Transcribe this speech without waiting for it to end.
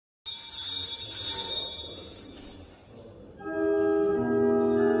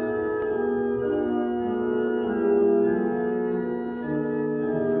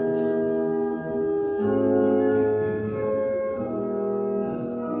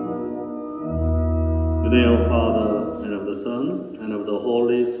name of the Father, and of the Son, and of the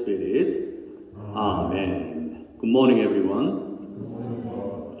Holy Spirit. Amen. Good morning, everyone.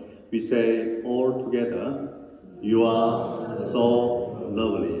 We say all together, you are so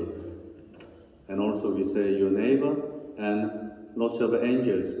lovely. And also we say your neighbor, and lots of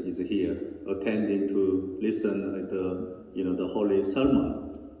angels is here attending to listen at the Holy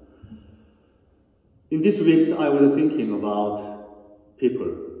Sermon. In these weeks, I was thinking about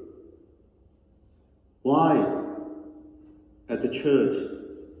people. Why at the church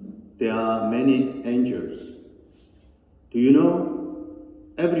there are many angels? Do you know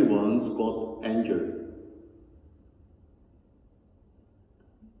everyone's got angel?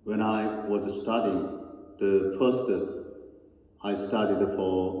 When I was studying, I studied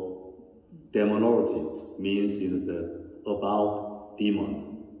for demonology, means about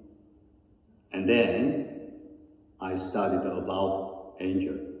demon. And then I studied about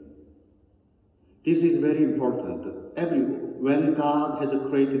angel. This is very important. When God has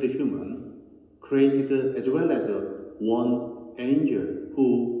created a human, created as well as one angel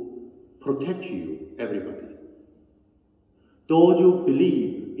who protects you, everybody. Those who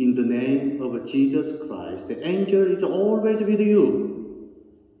believe in the name of Jesus Christ, the angel is always with you.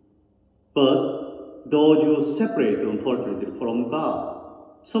 But those who separate, unfortunately, from God,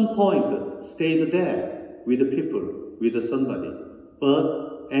 some point stayed there with the people, with somebody. But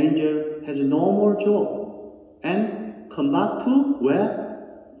angel has no more job and come back to where?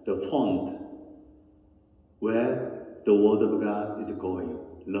 The font, where the word of God is going,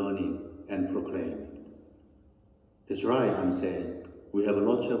 learning and proclaiming. That's right, I'm saying. We have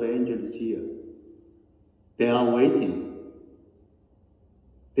lots of angels here. They are waiting.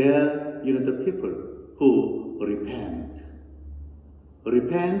 They're, the people who repent.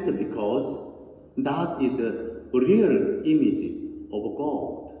 Repent because that is a real image of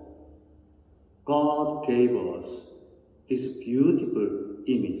God. God gave us this beautiful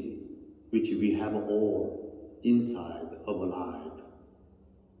image which we have all inside our life.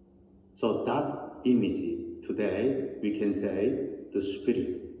 So that image today we can say the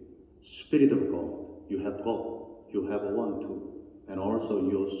Spirit of God. You have God, you have one too, and also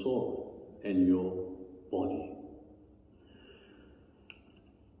your soul and your body.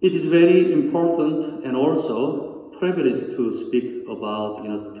 It is very important and also privilege to speak about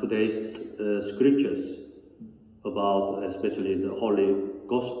today's scriptures, about especially the Holy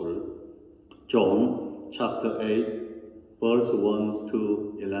Gospel, John chapter 8, verse 1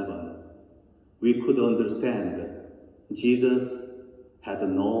 to 11. We could understand Jesus had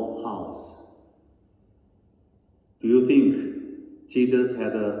no house. Do you think Jesus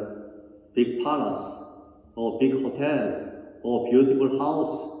had a big palace or big hotel or beautiful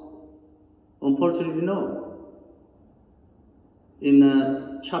house? Unfortunately, no. In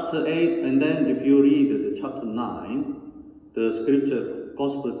chapter 8, and then if you read chapter 9, the scripture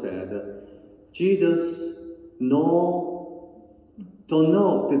gospel said, Jesus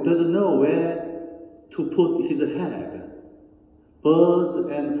doesn't know where to put his head. Birds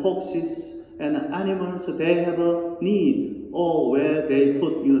and foxes and animals, they have a need, or where they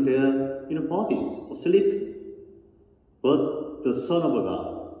put their bodies or sleep. But the Son of God,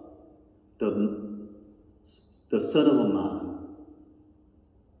 the Son of Man,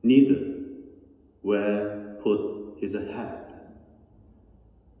 neither where put his head.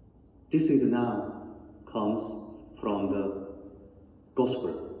 This is now comes from the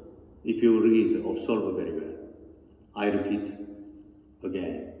gospel. If you read, observe very well. I repeat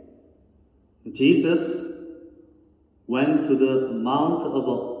again. Jesus went to the Mount of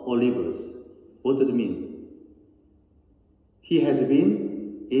Olives. What does it mean? He has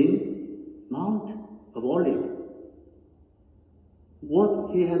been in Mount of Olives. What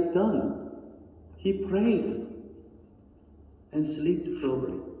he has done? He prayed and slept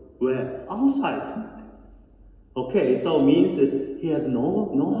probably. Where? Outside. Okay, so means he had no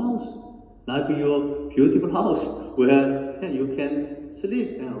house, like your beautiful house where you can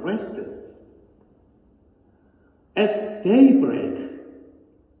sleep and rest. At daybreak,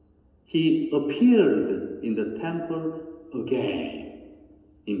 he appeared in the temple again.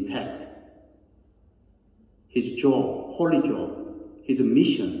 In fact, his job, holy job, his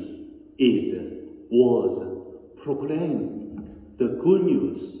mission was proclaim the good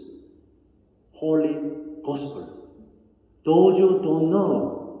news, holy gospel. Those who don't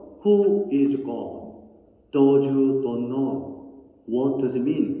know who is God, those who don't know what does it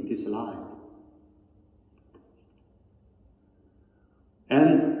mean, this life.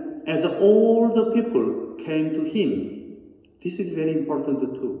 And as all the people came to him, this is very important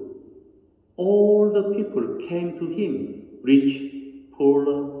too. All the people came to him, rich,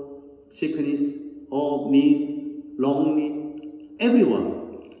 poor, sickness, or needs, lonely,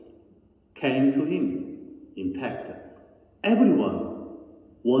 everyone came to him. In fact, everyone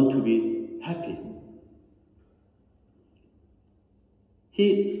wants to be happy.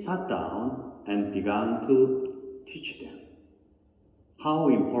 He sat down and began to teach them how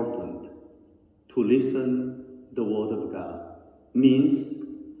important to listen the word of God means.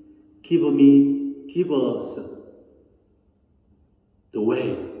 Give us the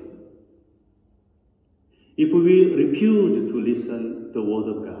way. If we refuse to listen the word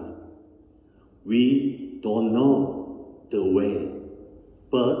of God, we don't know the way,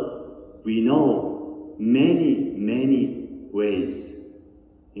 but we know many ways.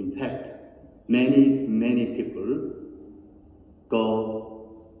 In fact, many people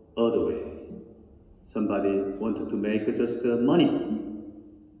go other way. Somebody wanted to make just money,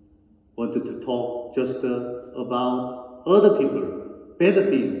 wanted to talk just about other people, better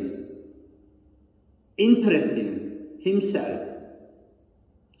things, interesting himself,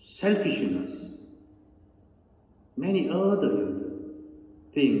 selfishness, many other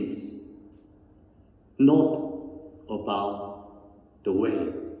things, not about the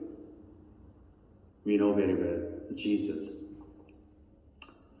way. We know very well Jesus.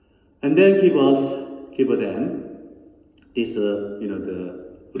 And then give them this,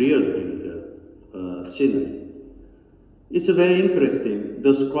 the real scenery. It's very interesting.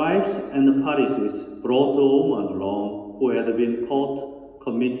 The scribes and the Pharisees brought a woman along who had been caught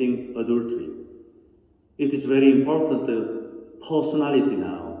committing adultery. It is very important personality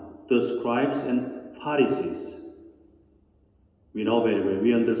now. The scribes and Pharisees. We know very well.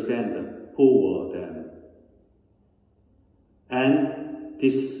 We understand who were them. And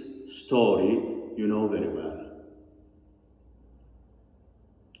this story you know very well.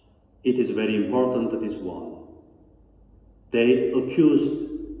 It is very important, this one. They accused,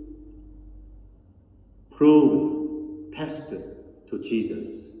 proved, tested to Jesus.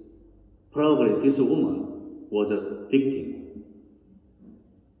 Probably this woman was a victim.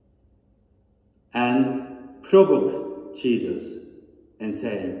 And provoked Jesus and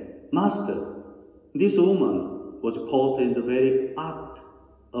saying, Master, this woman was caught in the very act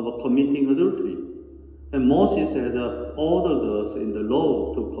of committing adultery. And Moses has ordered us in the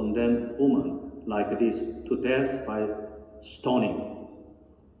law to condemn women like this to death by stoning.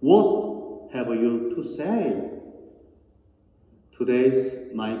 What have you to say?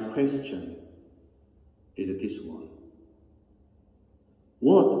 Today's my question is this one.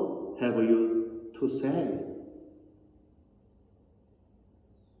 What have you to say?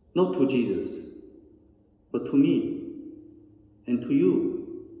 Not to Jesus, but to me, and to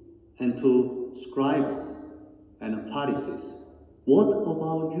you, and to scribes and Pharisees. What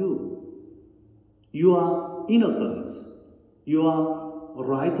about you? You are innocent. You are a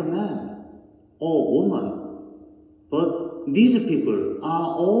right man or woman. But these people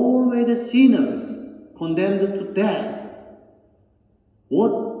are always sinners, condemned to death.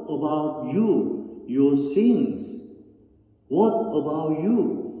 What about you? Your sins? What about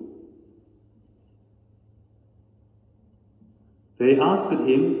you? They asked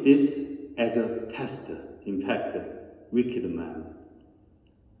him this as a test. In fact, wicked man,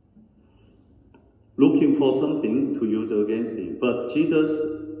 looking for something to use against him. But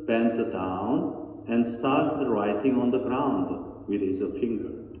Jesus bent down and started writing on the ground with his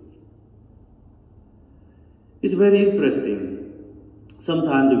finger. It's very interesting.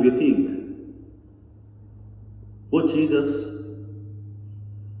 Sometimes we think what Jesus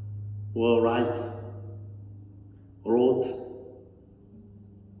wrote.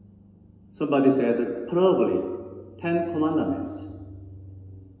 Somebody said, probably 10 Commandments.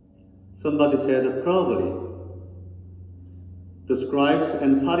 Somebody said, probably the scribes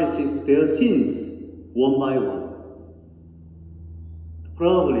and Pharisees, their sins, one by one.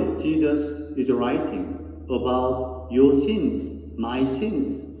 Probably Jesus is writing about your sins, my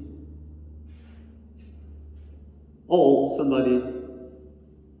sins. Or somebody,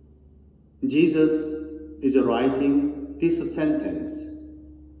 Jesus is writing this sentence.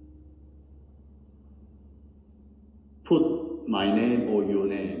 Put my name or your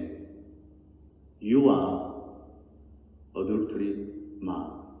name. You are adultery man.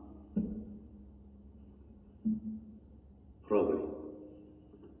 Probably.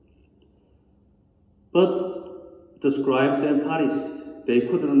 But the scribes and Pharisees, they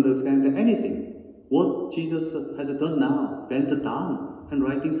couldn't understand anything. What Jesus has done now, bent down and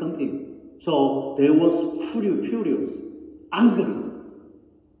writing something. So they were furious, angry.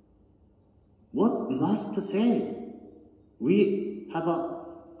 What must say? We have a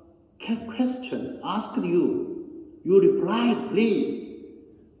question asked you. You replied, please.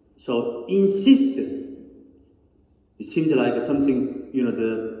 So insisted. It seems like something,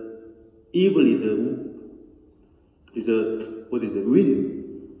 the evil is a win.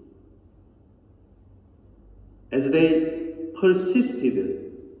 As they persisted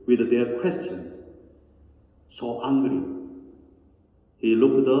with their question, so angry, he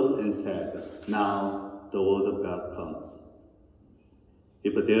looked up and said, "Now the word of God comes.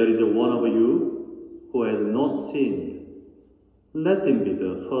 If there is one of you who has not sinned, let him be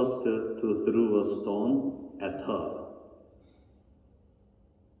the first to throw a stone at her."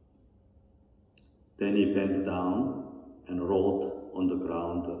 Then he bent down and wrote on the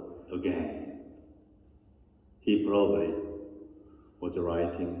ground again. He probably was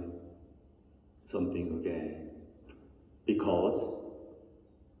writing something again because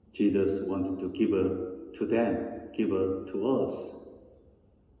Jesus wanted to give her to them, give her to us.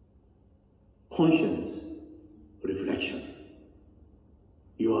 Conscience, reflection.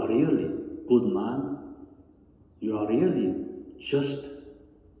 You are really good man. You are really just,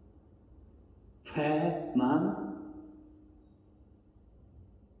 fair man.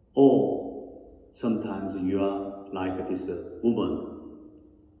 Or sometimes you are like this woman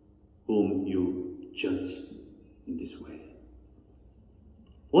whom you judge in this way.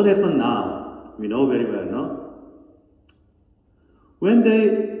 What happened now? We know very well, no? When they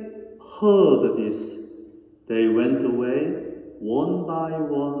heard this, they went away one by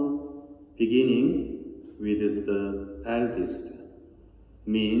one, beginning with the eldest,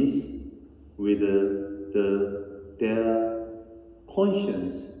 means with their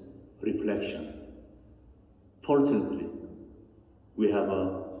conscience reflection. Fortunately, we have a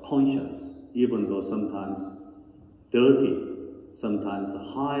conscience, even though sometimes dirty, sometimes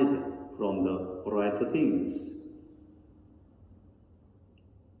hide from the right things.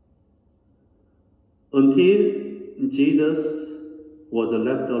 Until Jesus was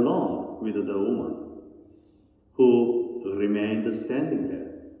left alone with the woman, who remained standing there.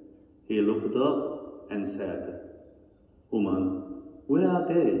 He looked up and said, "Woman, where are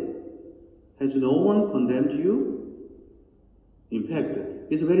they? Has no one condemned you?" In fact,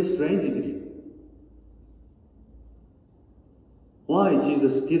 it's very strange, isn't it? Why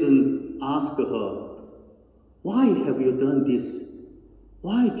Jesus didn't ask her, "Why have you done this?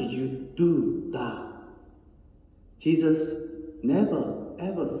 Why did you do that?" Jesus never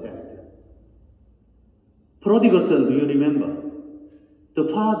ever said. Prodigal son, do you remember? The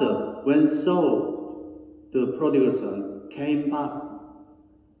father, when saw the prodigal son came back,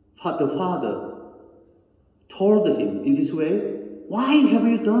 the father told him in this way, "Why have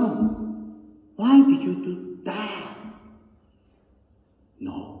you done? Why did you do that?"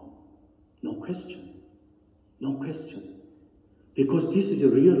 No question. No question. Because this is a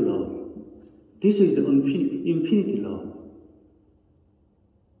real love. This is infinity love.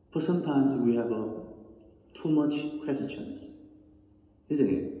 But sometimes we have too much questions, isn't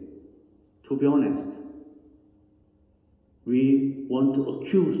it? To be honest, we want to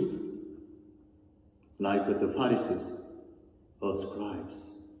accuse, like the Pharisees or scribes.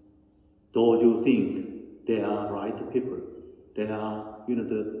 Though you think they are right people, they are,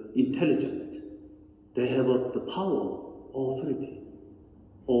 the intelligent, they have the power, authority.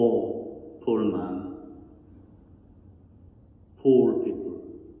 Oh, poor man, poor people,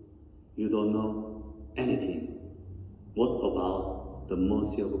 you don't know anything. What about the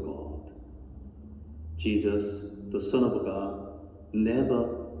mercy of God? Jesus, the Son of God, never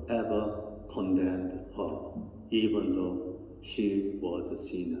ever condemned her, even though she was a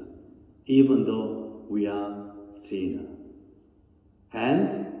sinner, even though we are sinners.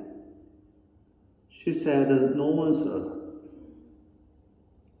 And she said, "No one, sir.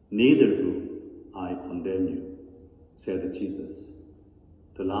 Neither do I condemn you," said Jesus.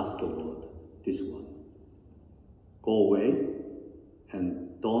 The last word, this one. Go away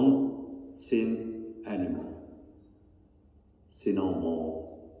and don't sin anymore. Sin no more.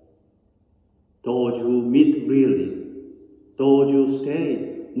 Those who meet really, those who stay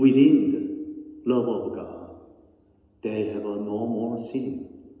within the love of God, they have no more sin.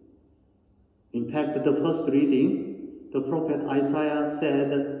 In fact, the first reading, the prophet Isaiah said,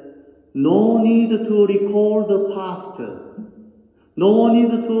 "No need to recall the past. No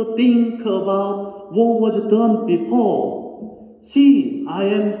need to think about what was done before. See, I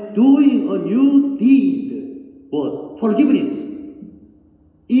am doing a new deed." What? Forgiveness.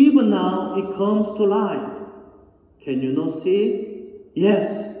 Even now it comes to light. Can you not see it? Yes,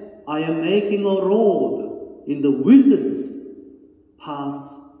 I am making a road in the wilderness, paths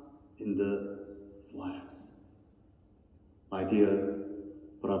in the wilds. My dear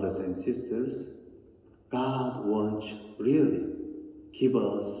brothers and sisters, God wants really give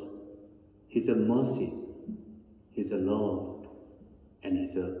us His mercy, His love, and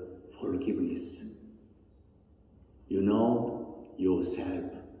His forgiveness. You know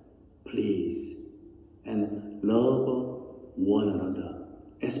yourself, please, and love one another,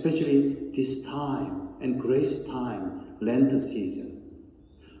 especially this time and grace time, Lent season.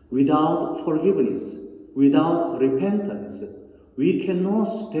 Without forgiveness, without repentance, we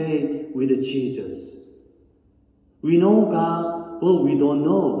cannot stay with Jesus. We know God, but we don't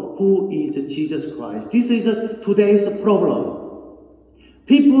know who is Jesus Christ. This is today's problem.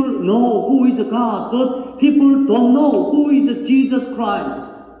 People know who is God, but people don't know who is Jesus Christ.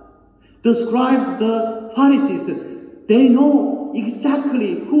 The scribes, the Pharisees, they know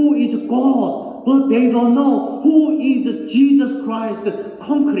exactly who is God, but they don't know who is Jesus Christ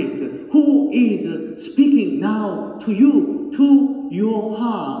concrete, who is speaking now to you, to your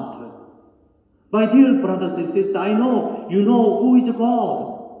heart. My dear brothers and sisters, I know you know who is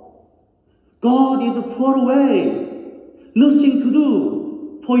God. God is far away, nothing to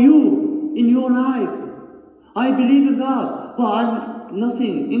do for you in your life. I believe in God, but I'm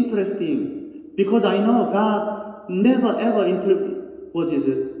nothing interesting because I know God never ever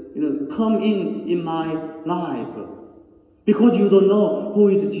come in my life because you don't know who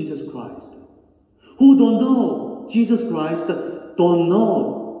is Jesus Christ. Who don't know Jesus Christ don't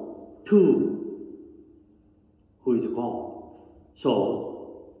know too who is God.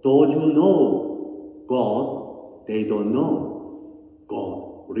 So those who know God, they don't know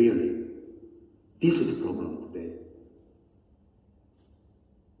God really. This is the problem today.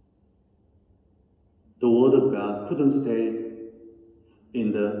 The Word of God couldn't stay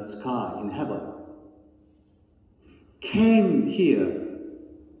in the sky, in heaven. Came here,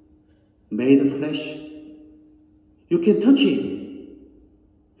 made flesh. You can touch Him.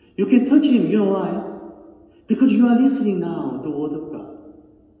 You can touch Him, you know why? Because you are listening now to the Word of God.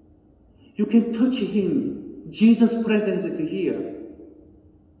 You can touch Him. Jesus' presence is here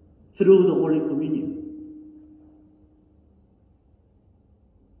through the Holy Communion.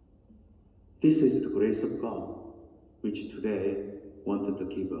 This is the grace of God, which today wanted to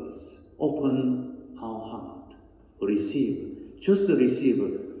give us. Open our heart, receive, just receive,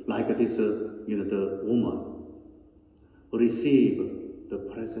 like this, the woman, receive the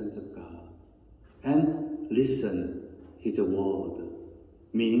presence of God, and listen His word.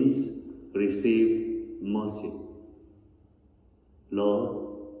 Means receive mercy,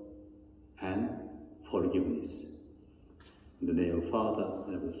 love, and forgiveness. In the name of the Father,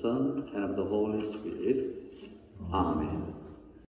 and of the Son, and of the Holy Spirit. Amen.